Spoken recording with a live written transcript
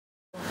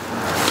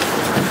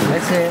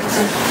That's it.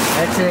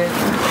 That's it.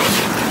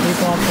 Keep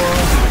on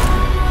pulling.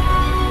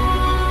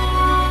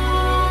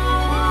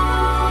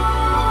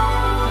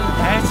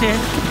 That's it.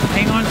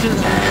 Hang on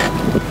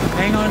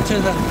to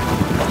the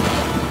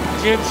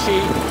jib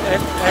sheet.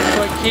 That's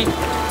what keep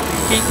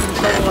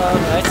control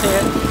of. That's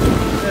it.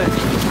 Good.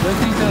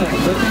 Looking good.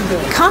 Looking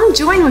good. Come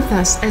join with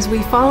us as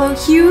we follow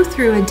Hugh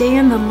through a day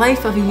in the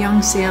life of a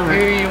young sailor.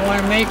 Here, you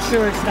want to make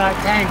sure it's not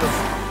tangled.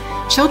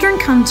 Children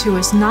come to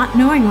us not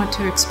knowing what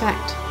to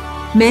expect.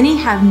 Many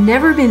have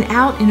never been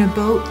out in a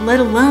boat, let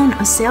alone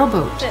a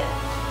sailboat.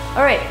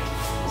 All right,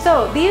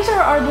 so these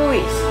are our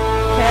buoys,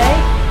 okay?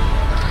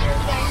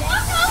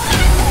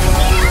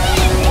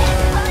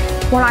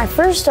 When I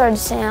first started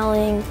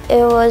sailing,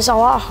 it was a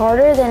lot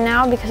harder than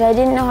now because I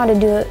didn't know how to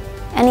do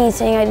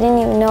anything. I didn't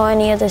even know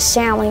any of the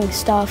sailing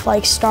stuff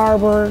like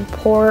starboard,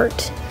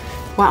 port.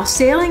 While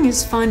sailing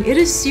is fun, it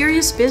is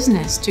serious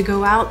business to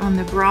go out on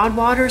the broad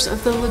waters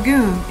of the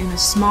lagoon in a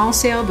small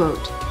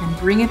sailboat and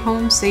bring it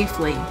home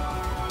safely.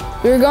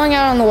 We were going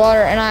out on the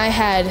water and I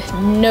had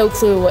no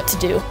clue what to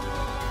do.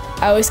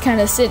 I was kind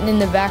of sitting in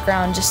the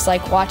background just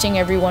like watching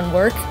everyone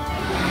work.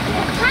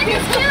 Hi,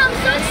 Miss Kim, I'm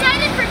so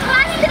excited for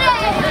class today.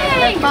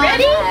 Hey,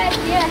 ready?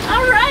 Yeah.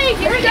 All right,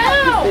 here we go.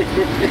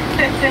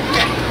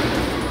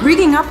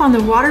 Rigging up on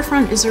the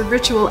waterfront is a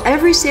ritual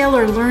every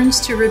sailor learns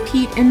to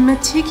repeat in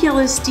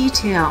meticulous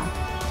detail.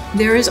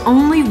 There is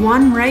only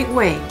one right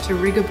way to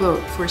rig a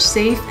boat for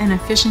safe and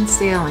efficient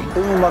sailing.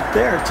 Boom up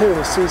there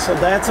too, see, so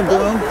that's a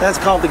boom, that's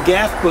called the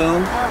gaff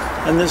boom,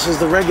 and this is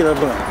the regular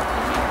boom.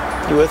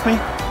 You with me?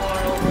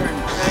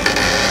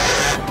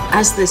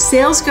 As the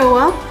sails go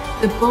up,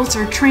 the boats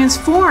are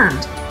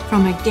transformed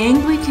from a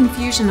gangly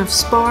confusion of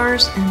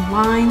spars and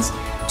lines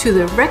to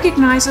the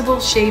recognizable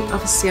shape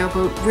of a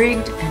sailboat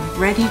rigged and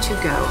ready to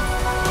go.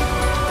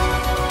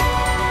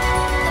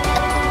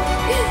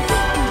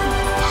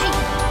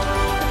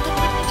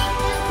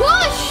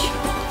 Push!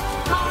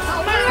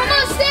 We're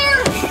almost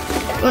there!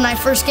 When I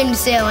first came to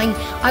sailing,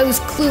 I was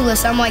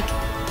clueless. I'm like,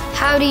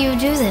 how do you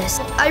do this?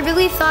 I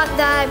really thought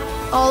that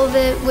all of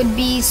it would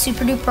be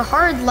super duper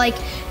hard, like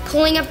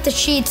pulling up the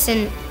sheets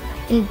and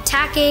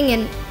tacking,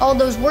 and all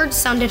those words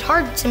sounded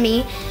hard to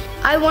me.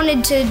 I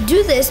wanted to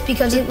do this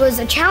because it was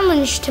a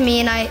challenge to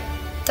me, and I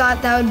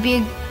thought that would be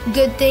a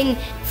good thing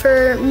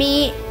for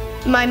me,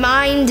 my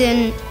mind,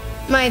 and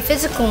my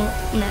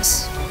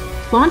physicalness.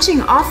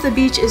 Launching off the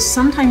beach is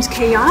sometimes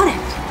chaotic,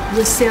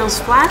 with sails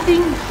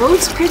flapping,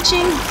 boats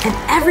pitching, and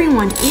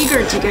everyone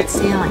eager to get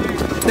sailing.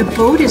 The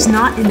boat is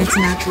not in its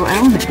natural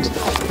element,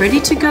 ready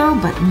to go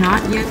but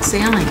not yet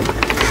sailing.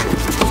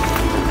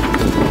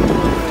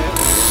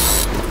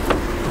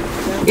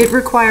 It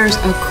requires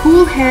a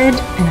cool head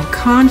and a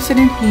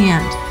confident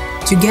hand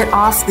to get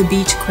off the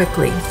beach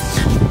quickly.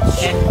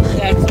 And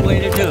that's the way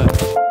to do it.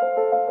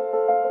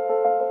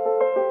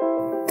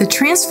 The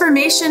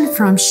transformation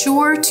from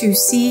shore to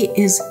sea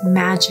is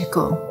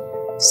magical.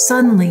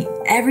 Suddenly,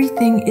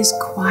 everything is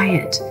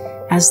quiet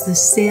as the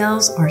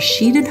sails are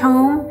sheeted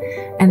home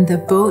and the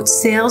boat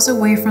sails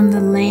away from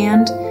the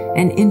land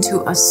and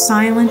into a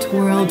silent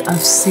world of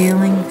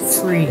sailing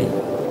free.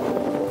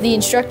 The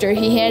instructor,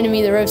 he handed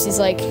me the ropes. He's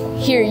like,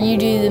 here, you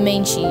do the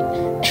main sheet.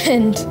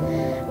 And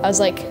I was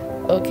like,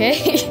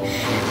 okay.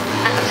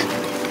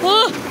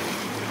 Oh,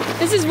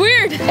 this is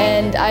weird.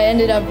 And I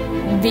ended up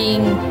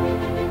being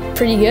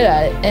pretty good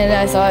at it. And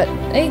I thought,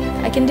 hey,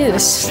 I can do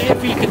this. See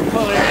if you can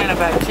pull it in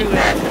about 2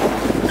 inches.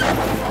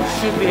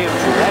 Should be able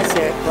to. That's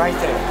it, right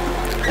there.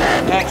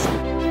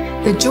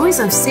 Excellent. The joys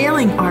of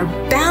sailing are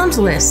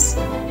boundless.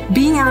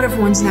 Being out of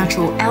one's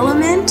natural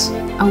element,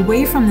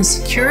 away from the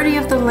security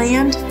of the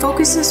land,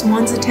 focuses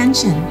one's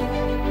attention.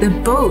 The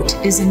boat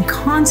is in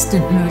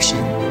constant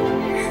motion.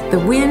 The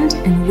wind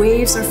and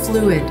waves are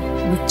fluid,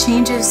 with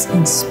changes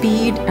in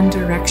speed and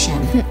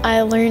direction.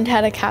 I learned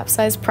how to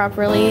capsize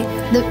properly.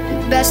 The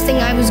best thing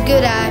I was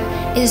good at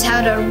is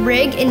how to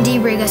rig and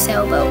de-rig a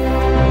sailboat.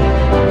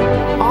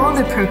 All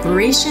the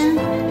preparation,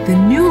 the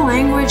new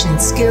language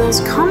and skills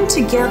come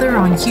together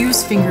on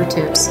Hugh's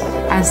fingertips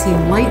as he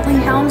lightly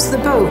helms the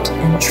boat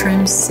and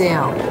trims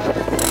sail.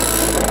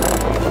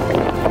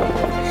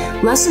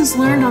 Lessons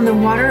learned on the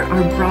water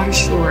are brought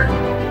ashore.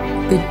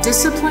 The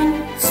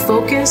discipline,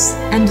 focus,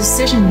 and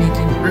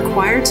decision-making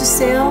required to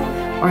sail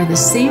are the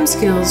same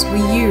skills we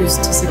use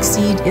to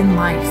succeed in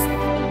life.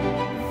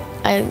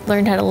 I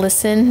learned how to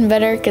listen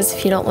better, because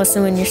if you don't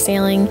listen when you're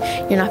sailing,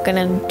 you're not going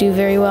to do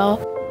very well.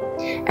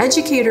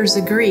 Educators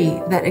agree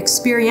that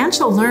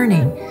experiential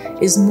learning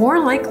is more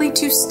likely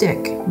to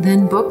stick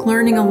than book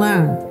learning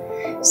alone.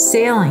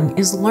 Sailing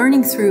is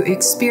learning through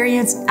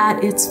experience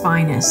at its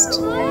finest.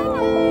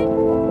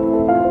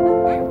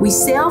 We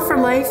sail for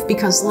life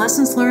because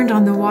lessons learned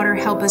on the water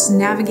help us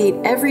navigate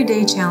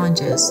everyday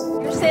challenges.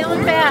 You're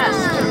sailing fast.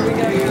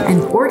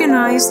 An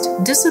organized,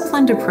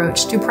 disciplined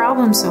approach to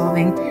problem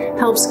solving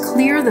helps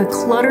clear the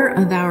clutter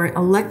of our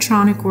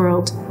electronic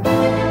world.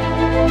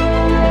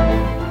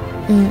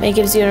 It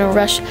gives you a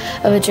rush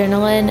of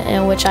adrenaline,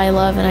 and which I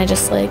love, and I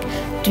just like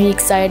to be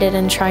excited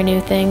and try new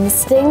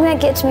things. The thing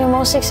that gets me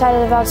most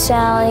excited about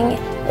sailing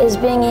is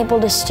being able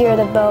to steer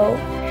the boat.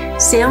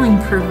 Sailing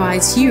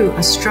provides you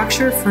a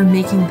structure for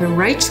making the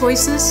right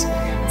choices,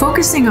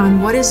 focusing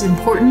on what is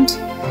important,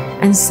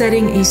 and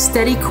setting a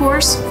steady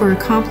course for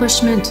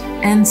accomplishment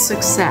and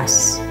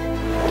success.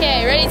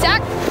 Okay, ready,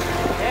 tack?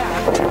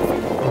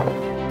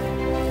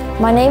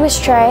 My name is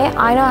Trey.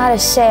 I know how to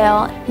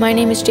sail. My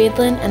name is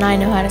Jadelyn, and I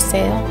know how to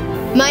sail.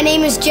 My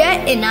name is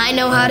Jet, and I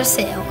know how to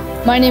sail.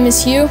 My name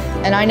is Hugh,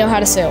 and I know how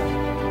to sail.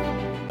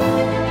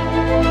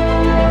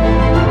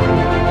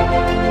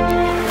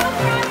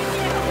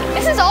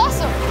 This is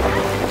awesome.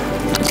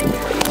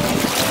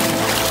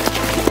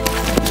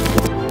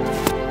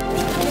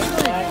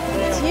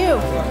 It's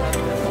you.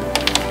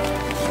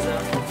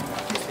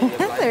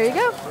 There you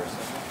go.